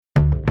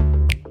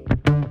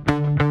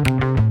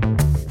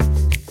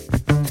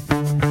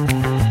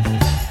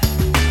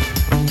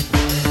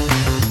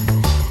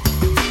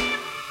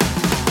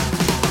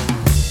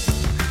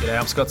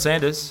Scott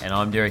Sanders. And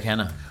I'm Derek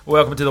Hanna.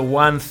 Welcome to The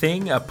One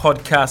Thing, a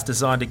podcast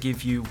designed to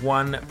give you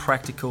one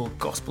practical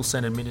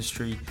gospel-centered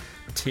ministry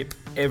tip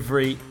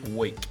every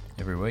week.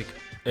 Every week?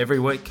 Every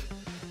week.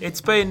 It's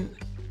been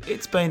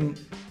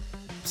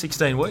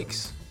 16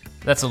 weeks.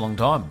 That's a long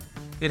time.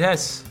 It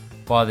has.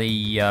 By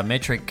the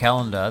metric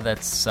calendar,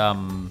 that's a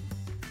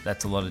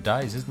lot of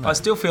days, isn't it? I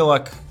still feel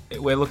like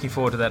we're looking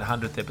forward to that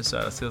 100th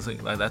episode. I still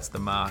think like that's the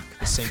mark,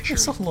 the century.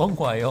 It's a long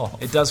way off.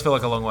 It does feel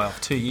like a long way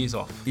off. 2 years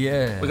off.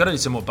 Yeah. We've got to do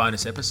some more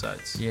bonus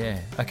episodes. Yeah.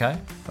 Okay.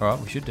 All right,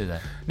 we should do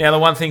that. Now, The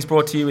One Thing's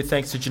brought to you with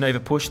thanks to Geneva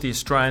Push, the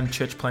Australian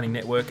Church Planning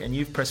Network, and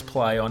you've pressed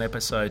play on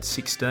episode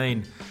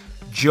 16,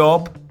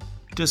 Job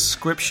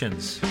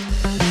Descriptions.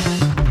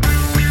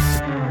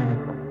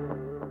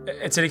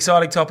 It's an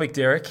exciting topic,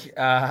 Derek.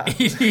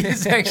 It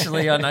is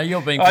actually. I know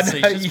you're being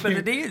facetious, but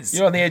it is.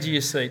 You're on the edge of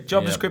your seat.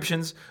 Job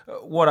descriptions,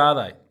 what are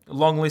they?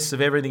 Long lists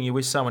of everything you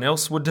wish someone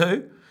else would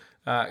do,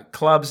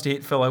 clubs to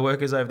hit fellow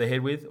workers over the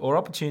head with, or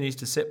opportunities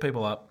to set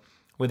people up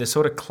with a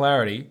sort of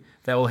clarity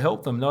that will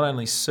help them not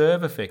only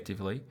serve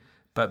effectively,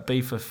 but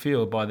be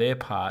fulfilled by their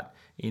part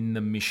in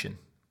the mission.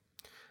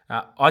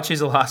 I choose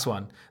the last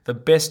one. The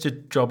best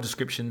job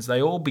descriptions,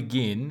 they all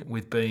begin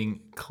with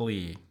being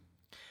clear.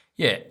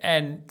 Yeah,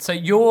 and so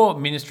your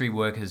ministry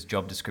workers'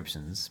 job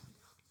descriptions,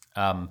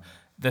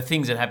 the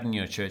things that happen in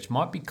your church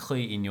might be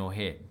clear in your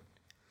head.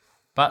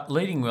 But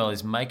leading well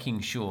is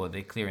making sure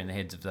they're clear in the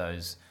heads of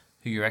those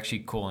who you're actually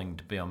calling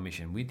to be on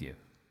mission with you.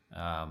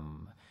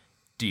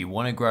 Do you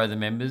want to grow the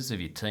members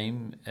of your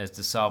team as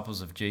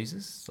disciples of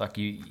Jesus?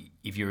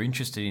 If you're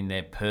interested in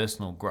their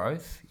personal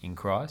growth in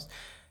Christ,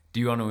 do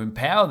you want to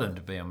empower them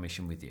to be on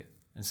mission with you?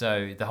 And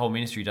so the whole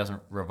ministry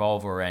doesn't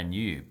revolve around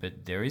you,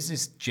 but there is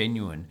this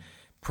genuine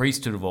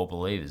priesthood of all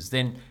believers.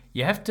 Then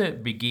you have to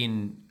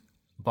begin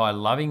by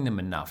loving them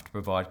enough to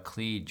provide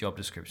clear job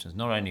descriptions,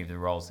 not only of the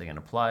roles they're going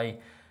to play,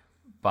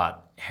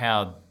 but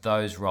how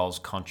those roles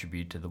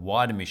contribute to the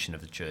wider mission of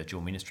the church or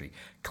ministry.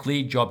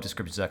 Clear job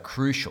descriptions are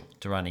crucial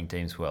to running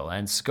teams well.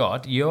 And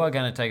Scott, you are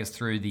going to take us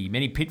through the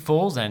many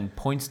pitfalls and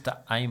points to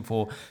aim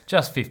for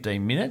just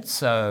 15 minutes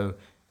so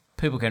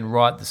people can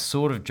write the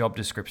sort of job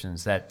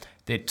descriptions that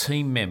their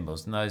team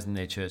members and those in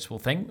their church will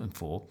thank them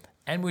for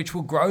and which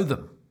will grow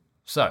them.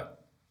 So,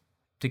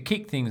 to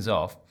kick things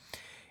off,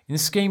 in the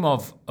scheme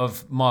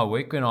of my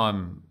week, when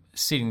I'm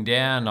sitting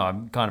down,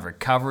 I'm kind of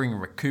recovering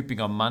and recouping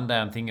on Monday,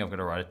 I'm thinking I've got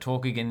to write a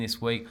talk again this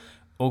week,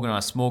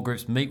 organise small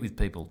groups, meet with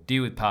people,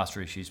 deal with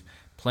pastor issues,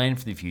 plan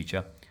for the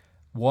future.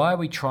 Why are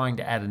we trying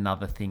to add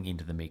another thing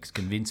into the mix?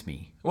 Convince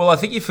me. Well, I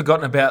think you've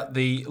forgotten about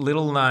the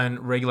little-known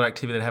regular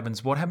activity that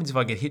happens. What happens if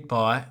I get hit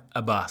by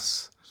a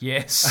bus?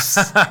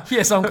 Yes.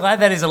 Yes, I'm glad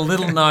that is a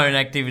little-known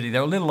activity.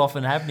 They're a little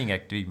often-happening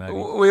activity, maybe.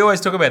 We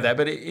always talk about that,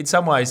 but in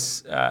some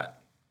ways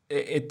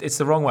it's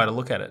the wrong way to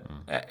look at it.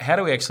 How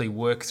do we actually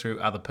work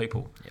through other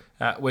people?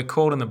 Yep. We're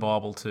called in the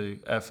Bible to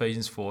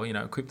Ephesians 4,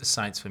 equip the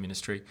saints for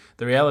ministry.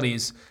 The reality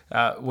is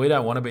we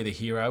don't want to be the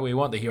hero. We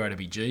want the hero to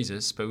be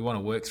Jesus, but we want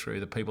to work through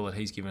the people that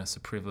he's given us the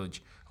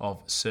privilege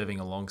of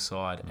serving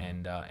alongside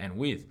and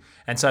with.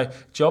 And so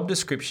job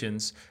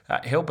descriptions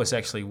help us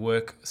actually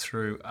work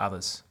through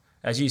others.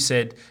 As you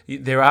said,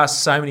 there are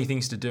so many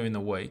things to do in the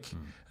week,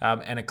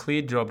 and a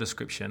clear job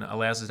description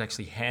allows us to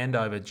actually hand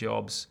over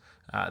jobs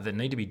that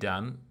need to be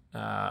done,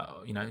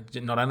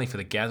 not only for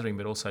the gathering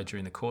but also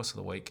during the course of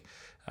the week,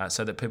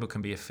 so that people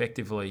can be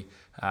effectively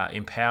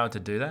empowered to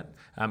do that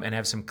and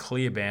have some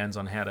clear bounds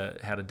on how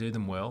to do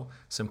them well,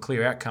 some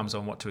clear outcomes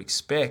on what to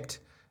expect,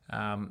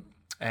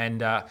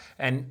 and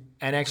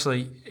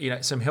actually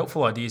some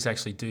helpful ideas to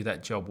actually do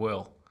that job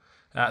well.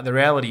 The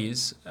reality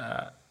is,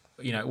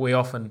 we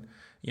often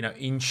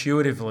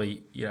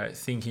intuitively,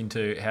 think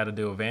into how to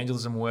do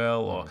evangelism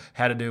well, or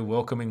how to do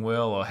welcoming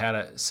well, or how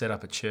to set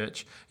up a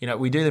church.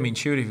 We do them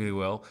intuitively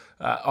well,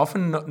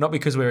 often not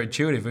because we're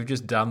intuitive, we've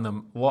just done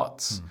them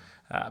lots.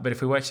 But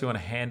if we actually want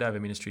to hand over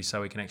ministry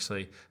so we can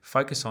actually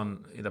focus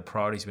on the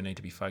priorities we need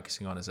to be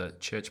focusing on as a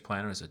church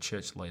planner, as a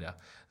church leader,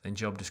 then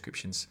job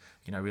descriptions,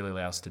 really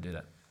allow us to do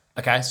that.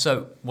 Okay,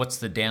 so what's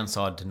the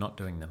downside to not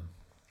doing them?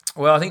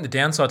 Well, I think the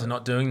downside to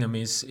not doing them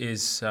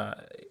is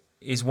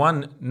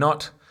one,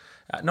 not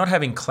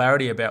having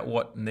clarity about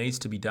what needs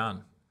to be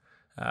done.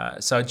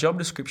 So a job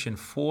description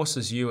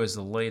forces you as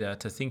the leader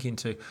to think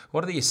into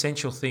what are the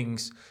essential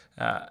things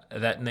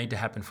that need to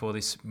happen for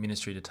this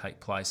ministry to take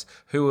place.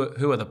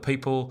 Who are the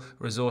people,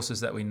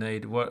 resources that we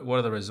need? What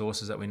are the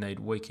resources that we need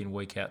week in,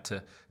 week out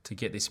to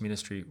get this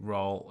ministry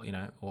role,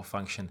 or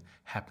function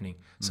happening?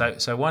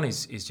 So one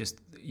is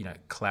just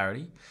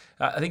clarity.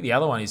 I think the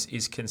other one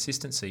is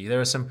consistency. There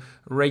are some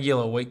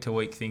regular week to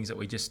week things that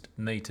we just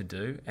need to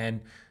do, and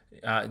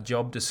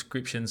job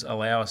descriptions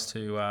allow us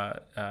to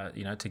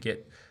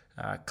get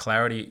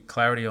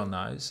clarity on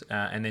those,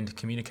 and then to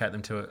communicate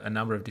them to a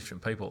number of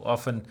different people.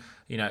 Often,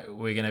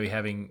 we're going to be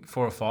having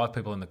 4 or 5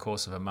 people in the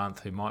course of a month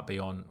who might be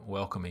on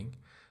welcoming.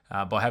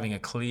 By having a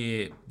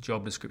clear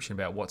job description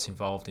about what's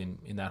involved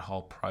in that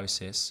whole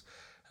process,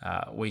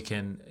 we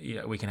can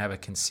have a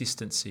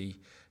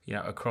consistency,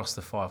 across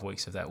the 5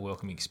 weeks of that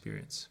welcoming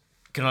experience.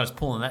 Can I just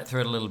pull on that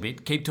thread a little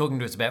bit? Keep talking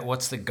to us about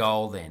what's the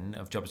goal then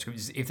of job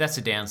descriptions. If that's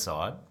a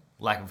downside,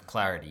 lack of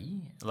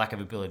clarity, lack of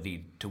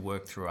ability to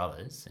work through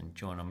others and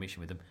join on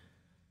mission with them,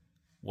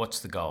 what's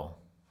the goal?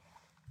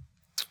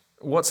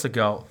 What's the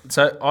goal?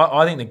 So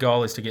I think the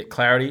goal is to get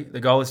clarity.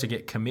 The goal is to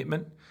get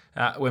commitment.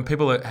 When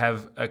people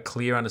have a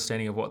clear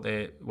understanding of what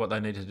they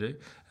need to do,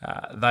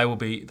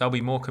 they'll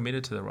be more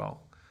committed to the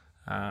role.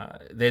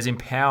 There's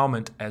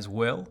empowerment as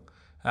well.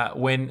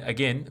 When,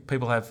 again,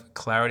 people have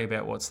clarity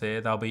about what's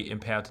there, they'll be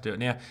empowered to do it.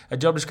 Now, a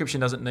job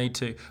description doesn't need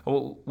to...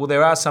 Well,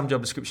 there are some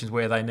job descriptions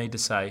where they need to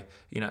say,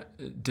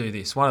 do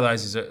this. One of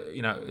those is,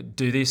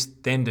 do this,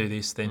 then do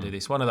this, then do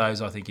this. One of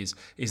those, I think, is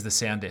the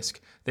sound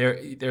desk. There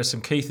are some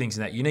key things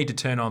in that. You need to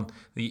turn on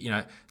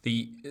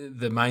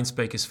the main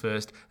speakers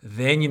first,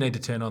 then you need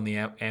to turn on the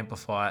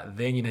amplifier,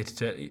 then you need to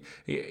turn...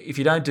 If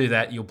you don't do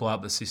that, you'll blow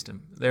up the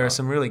system. There are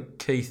some really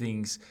key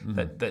things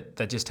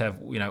that just have,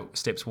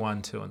 steps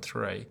 1, 2 and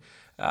 3.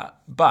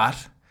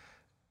 But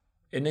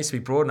it needs to be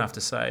broad enough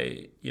to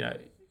say,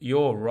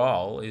 your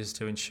role is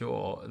to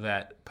ensure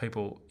that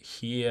people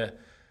hear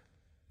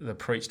the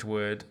preached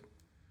word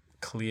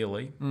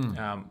clearly.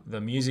 The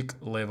music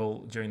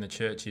level during the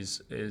church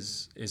is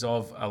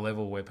of a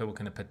level where people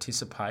can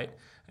participate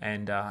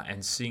and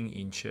sing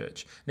in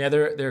church. Now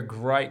there are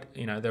great,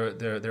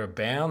 there are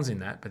bounds in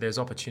that, but there's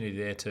opportunity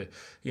there to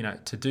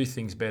do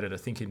things better, to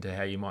think into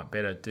how you might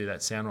better do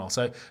that sound role.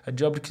 So a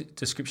job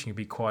description can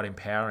be quite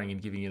empowering in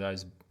giving you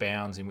those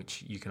bounds in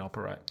which you can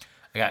operate.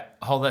 Okay,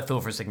 hold that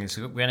thought for a second.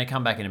 So we're going to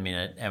come back in a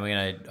minute, and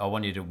I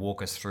want you to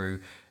walk us through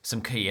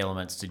some key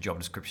elements to job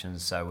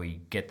descriptions so we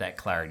get that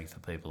clarity for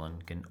people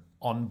and can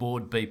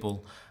onboard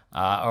people.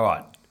 All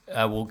right,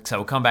 we'll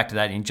come back to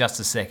that in just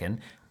a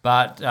second.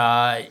 But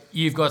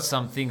you've got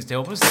some things to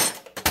help us.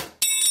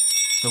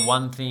 The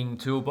One Thing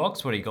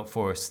Toolbox, what do you got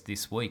for us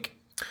this week?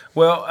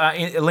 Well,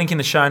 a link in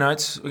the show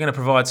notes. We're going to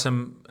provide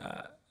some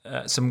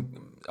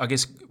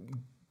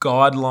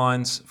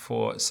guidelines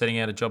for setting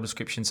out a job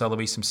description. So there'll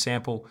be some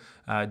sample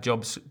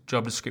job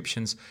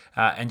descriptions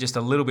and just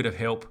a little bit of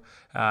help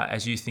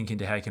as you think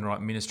into how you can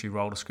write ministry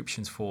role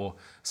descriptions for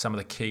some of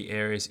the key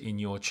areas in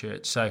your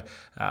church. So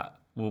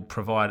we'll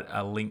provide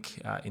a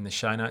link in the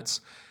show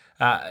notes.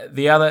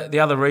 The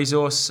other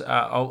resource,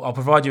 I'll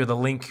provide you with a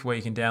link where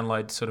you can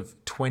download sort of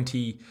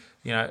 20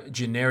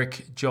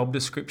 generic job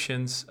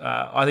descriptions.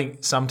 I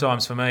think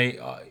sometimes for me,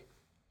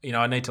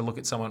 I need to look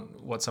at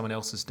what someone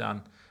else has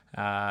done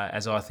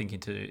as I think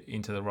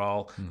into the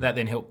role. That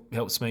then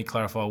helps me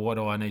clarify what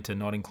do I need to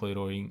not include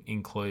or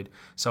include.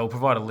 So I'll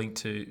provide a link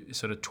to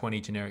sort of 20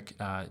 generic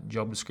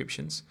job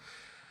descriptions.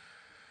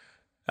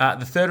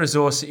 The third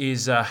resource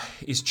is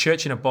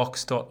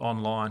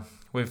churchinabox.online.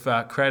 We've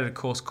created a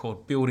course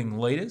called Building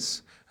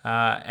Leaders,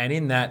 and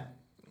in that,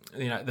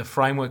 the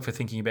framework for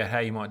thinking about how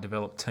you might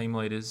develop team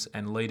leaders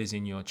and leaders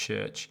in your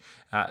church,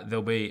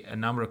 there'll be a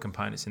number of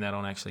components in that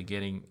on actually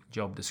getting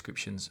job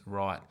descriptions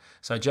right.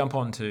 So jump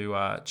on to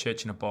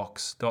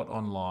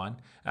churchinabox.online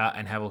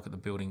and have a look at the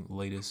Building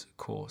Leaders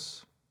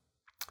course.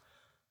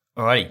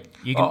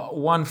 Alrighty.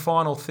 One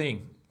final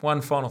thing,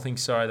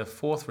 the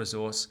fourth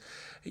resource.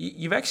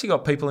 You've actually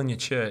got people in your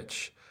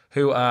church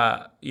who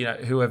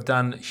have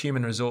done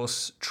human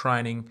resource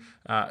training,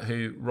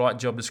 who write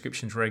job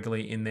descriptions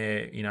regularly in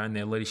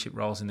their leadership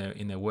roles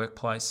in their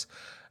workplace,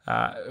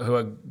 who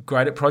are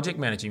great at project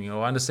managing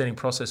or understanding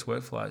process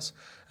workflows.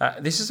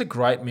 This is a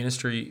great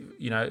ministry,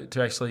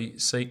 to actually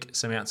seek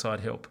some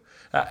outside help.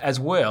 As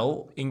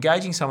well,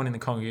 engaging someone in the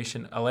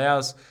congregation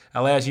allows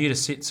you to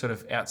sit sort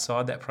of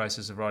outside that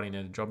process of writing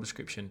a job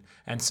description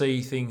and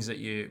see things that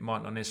you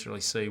might not necessarily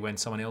see when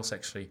someone else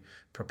actually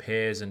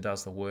prepares and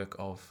does the work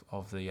of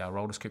the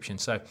role description.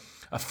 So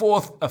a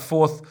fourth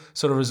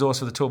sort of resource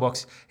for the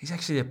toolbox is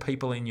actually the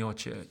people in your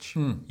church.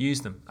 Use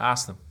them,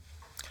 ask them.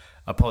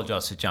 I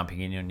apologise for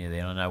jumping in on you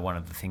there. I know one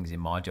of the things in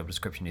my job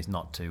description is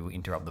not to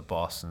interrupt the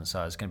boss, and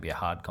so it's going to be a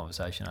hard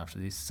conversation after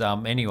this.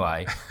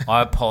 Anyway,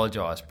 I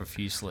apologise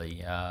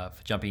profusely for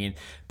jumping in.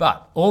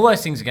 But all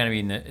those things are going to be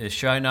in the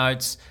show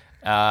notes.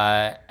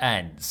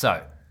 And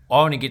so I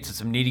want to get to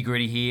some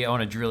nitty-gritty here. I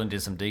want to drill into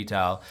some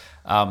detail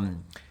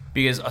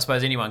because I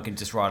suppose anyone can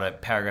just write a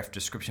paragraph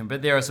description,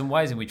 but there are some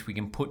ways in which we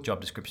can put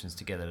job descriptions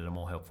together that are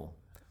more helpful.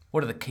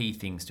 What are the key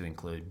things to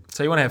include?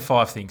 So you want to have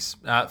 5 things.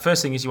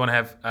 First thing is you want to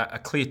have a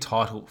clear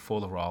title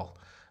for the role.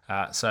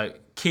 So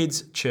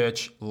kids,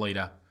 church,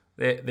 leader.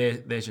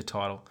 There's your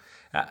title.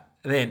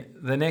 Then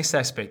the next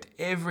aspect,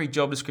 every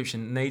job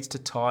description needs to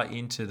tie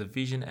into the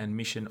vision and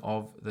mission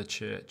of the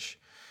church.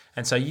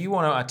 And so you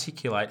want to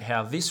articulate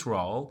how this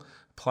role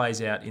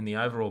plays out in the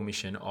overall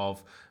mission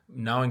of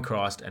knowing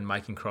Christ and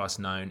making Christ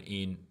known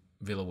in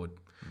Villawood.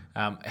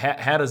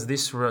 How does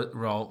this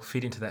role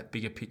fit into that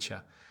bigger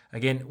picture?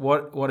 Again,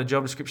 what a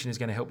job description is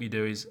going to help you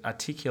do is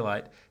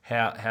articulate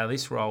how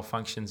this role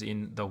functions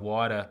in the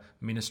wider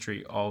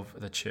ministry of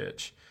the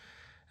church.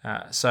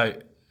 So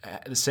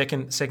the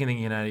second thing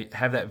you know,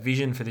 have that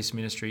vision for this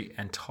ministry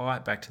and tie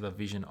it back to the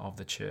vision of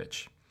the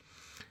church.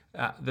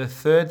 The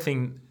third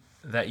thing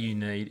that you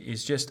need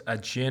is just a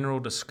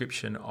general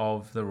description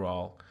of the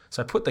role.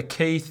 So put the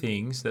key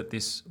things that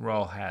this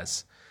role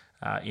has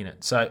in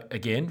it. So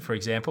again, for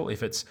example,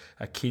 if it's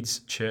a kids'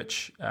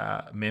 church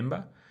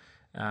member,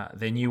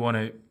 then you want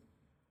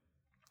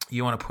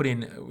to put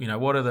in,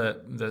 what are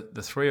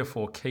the 3 or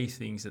 4 key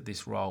things that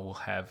this role will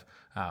have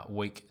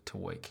week to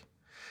week.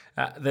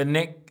 The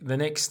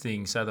next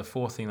thing, so the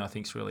 4th thing I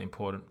think is really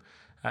important.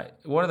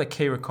 What are the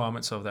key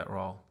requirements of that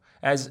role?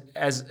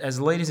 As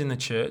leaders in the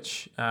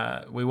church,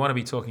 we want to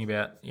be talking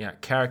about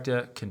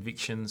character,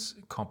 convictions,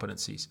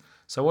 competencies.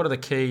 So what are the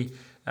key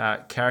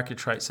character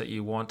traits that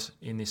you want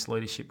in this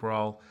leadership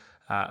role?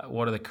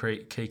 What are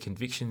the key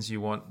convictions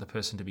you want the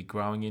person to be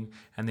growing in?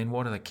 And then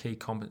what are the key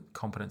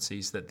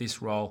competencies that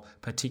this role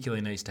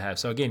particularly needs to have?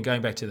 So again,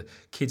 going back to the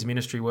kids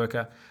ministry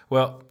worker,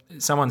 well,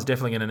 someone's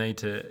definitely going to need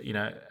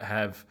to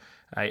have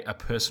a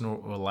personal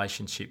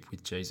relationship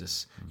with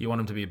Jesus. You want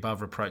them to be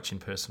above reproach in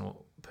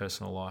personal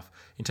life.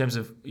 In terms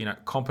of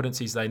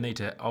competencies, they need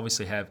to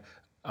obviously have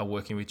a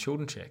working with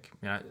children check.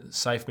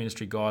 Safe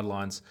ministry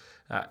guidelines.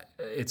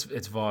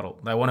 It's vital.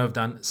 They want to have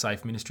done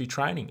safe ministry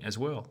training as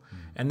well,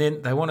 and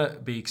then they want to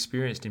be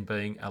experienced in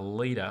being a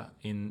leader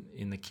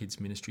in the kids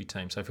ministry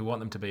team. So if we want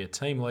them to be a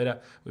team leader,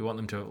 we want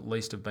them to at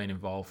least have been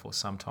involved for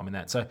some time in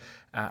that. So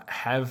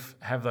have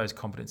those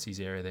competencies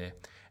area there,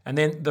 and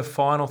then the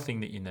final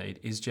thing that you need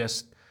is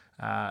just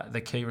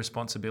the key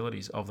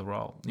responsibilities of the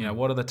role.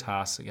 What are the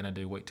tasks they're going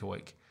to do week to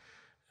week?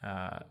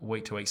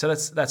 So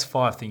that's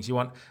 5 things. You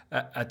want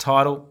a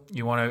title.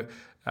 You want to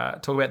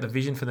talk about the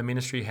vision for the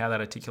ministry, how that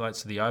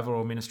articulates to the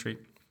overall ministry.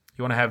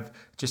 You want to have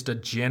just a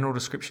general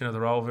description of the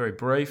role, very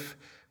brief.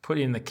 Put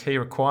in the key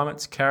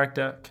requirements: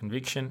 character,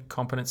 conviction,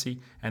 competency,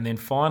 and then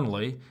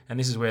finally, and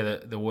this is where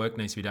the work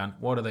needs to be done,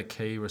 what are the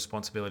key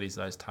responsibilities,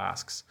 those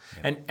tasks?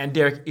 Yep. And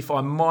Derek, if I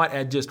might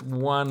add just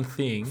one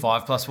thing.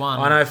 5 plus 1.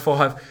 I know,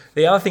 5.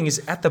 The other thing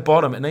is at the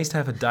bottom, it needs to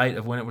have a date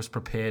of when it was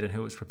prepared and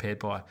who it was prepared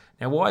by.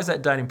 Now, why is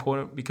that date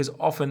important? Because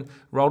often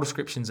role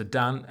descriptions are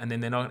done and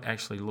then they're not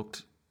actually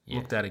looked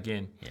at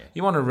again. Yeah.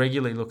 You want to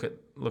regularly look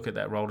at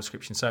that role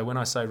description. So when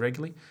I say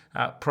regularly,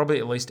 probably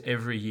at least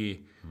every year,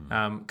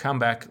 come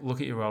back,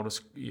 look at your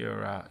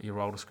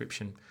role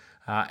description,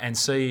 and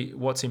see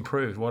what's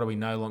improved. What are we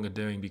no longer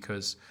doing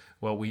because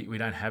we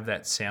don't have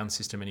that sound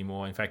system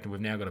anymore. In fact, we've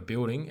now got a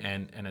building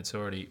and it's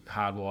already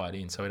hardwired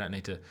in, so we don't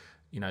need to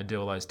do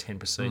all those 10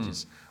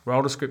 procedures.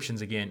 Role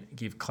descriptions again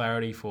give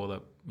clarity for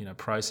the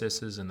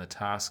processes and the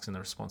tasks and the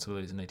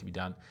responsibilities that need to be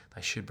done.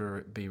 They should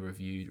be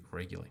reviewed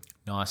regularly.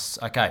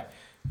 Nice. Okay,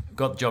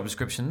 got the job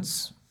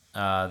descriptions.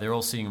 They're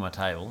all sitting on my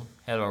table.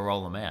 How do I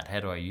roll them out?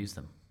 How do I use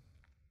them?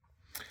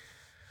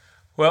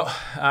 Well,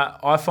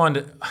 I find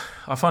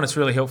it's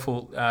really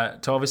helpful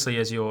to obviously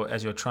as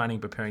you're training,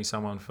 preparing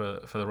someone for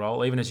the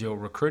role, even as you're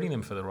recruiting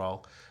them for the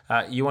role,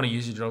 you want to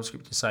use your job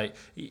description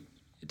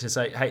to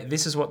say, hey,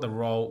 this is what the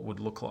role would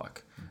look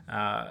like.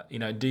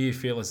 Do you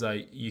feel as though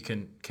you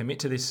can commit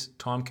to this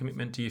time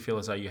commitment? Do you feel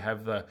as though you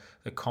have the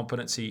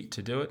competency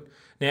to do it?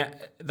 Now,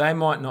 they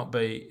might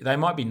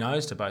be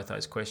no's to both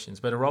those questions,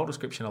 but a role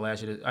description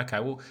allows you to, okay,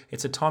 well,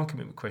 it's a time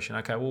commitment question.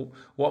 Okay, well,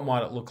 what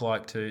might it look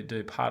like to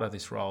do part of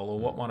this role, or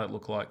what might it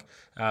look like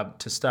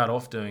to start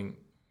off doing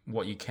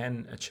what you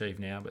can achieve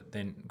now, but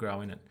then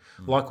grow in it.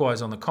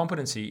 Likewise, on the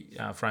competency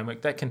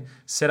framework, that can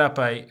set up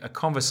a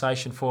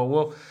conversation for,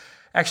 well,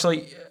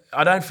 actually,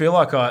 I don't feel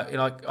like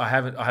I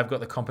have got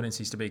the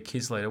competencies to be a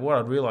kids leader. What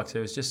I'd really like to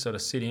do is just sort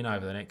of sit in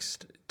over the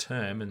next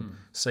term and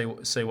see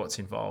what's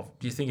involved.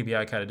 Do you think it'd be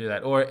okay to do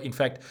that? Or in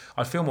fact,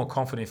 I'd feel more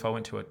confident if I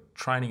went to a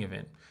training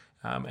event.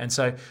 And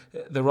so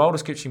the role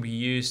description we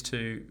use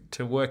to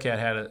work out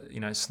how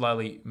to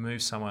slowly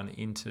move someone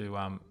into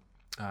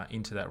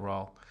that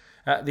role.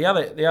 The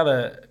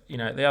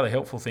other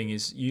helpful thing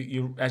is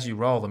you as you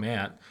roll them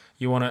out,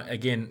 you want to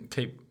again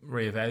keep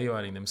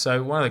reevaluating them.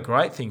 So one of the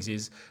great things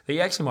is that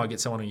you actually might get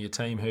someone on your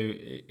team who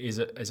is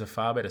a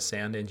far better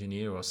sound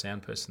engineer or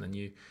sound person than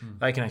you.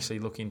 They can actually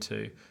look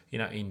into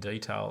in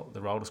detail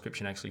the role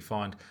description, actually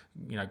find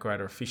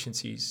greater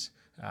efficiencies,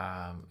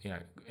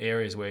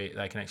 areas where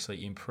they can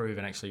actually improve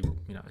and actually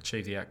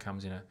achieve the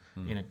outcomes in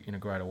a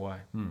greater way.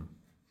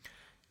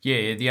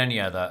 Yeah, the only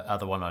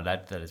other one I'd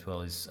add to that as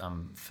well is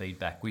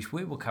feedback, which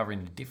we will cover in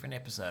a different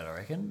episode, I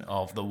reckon,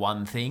 of the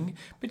one thing,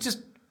 but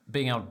just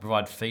being able to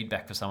provide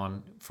feedback for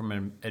someone from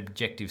an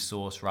objective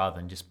source rather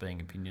than just being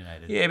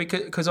opinionated. Yeah,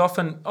 because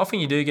often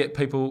you do get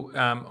people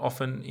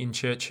often in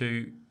church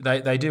who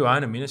they do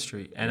own a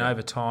ministry, and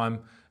over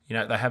time,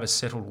 they have a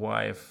settled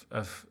way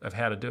of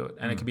how to do it,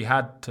 and it can be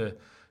hard to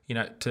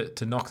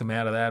knock them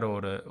out of that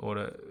or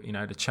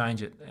to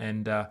change it,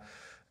 and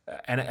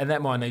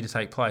that might need to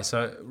take place.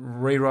 So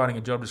rewriting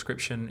a job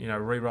description,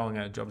 re-rolling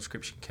out a job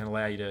description can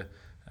allow you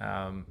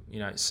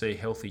to see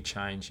healthy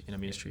change in a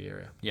ministry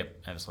area.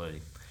 Yep,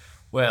 absolutely.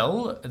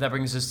 Well, that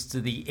brings us to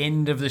the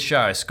end of the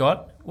show.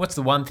 Scott, what's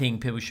the one thing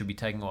people should be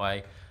taking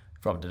away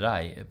from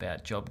today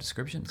about job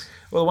descriptions?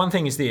 Well, the one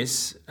thing is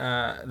this,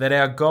 that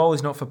our goal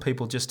is not for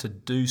people just to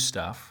do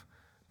stuff,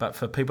 but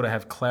for people to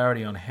have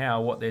clarity on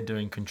how what they're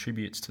doing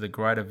contributes to the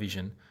greater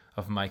vision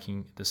of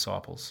making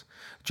disciples.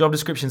 Job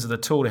descriptions are the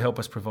tool to help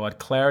us provide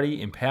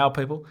clarity, empower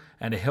people,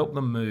 and to help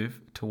them move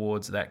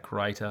towards that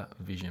greater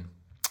vision.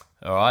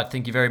 All right,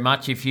 thank you very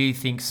much. If you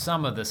think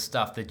some of the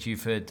stuff that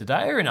you've heard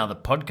today or in other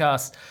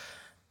podcasts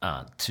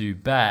aren't too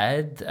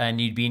bad and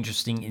you'd be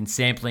interested in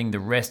sampling the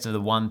rest of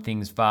the One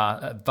Thing's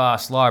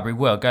vast library,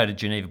 well, go to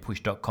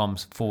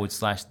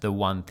genevapush.com/the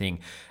One Thing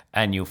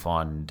and you'll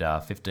find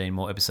 15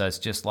 more episodes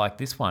just like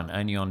this one,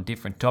 only on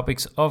different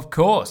topics, of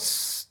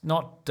course,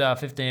 not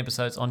 15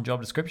 episodes on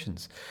job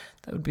descriptions.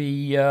 That would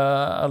be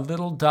a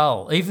little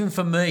dull, even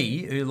for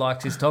me who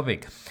likes this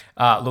topic.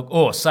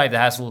 Save the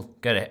hassle,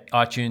 go to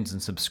iTunes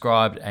and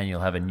subscribe and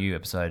you'll have a new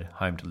episode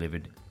home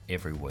delivered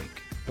every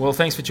week. Well,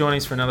 thanks for joining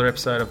us for another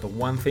episode of The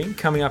One Thing.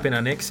 Coming up in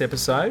our next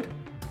episode,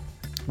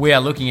 we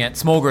are looking at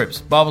small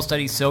groups, Bible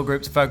studies, cell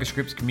groups, focus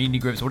groups, community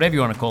groups, whatever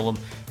you want to call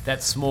them,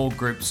 that small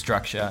group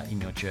structure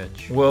in your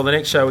church. Well, the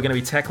next show we're going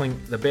to be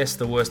tackling the best,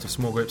 the worst of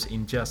small groups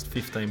in just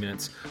 15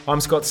 minutes. I'm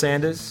Scott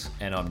Sanders.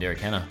 And I'm Derek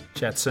Hanna.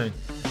 Chat soon.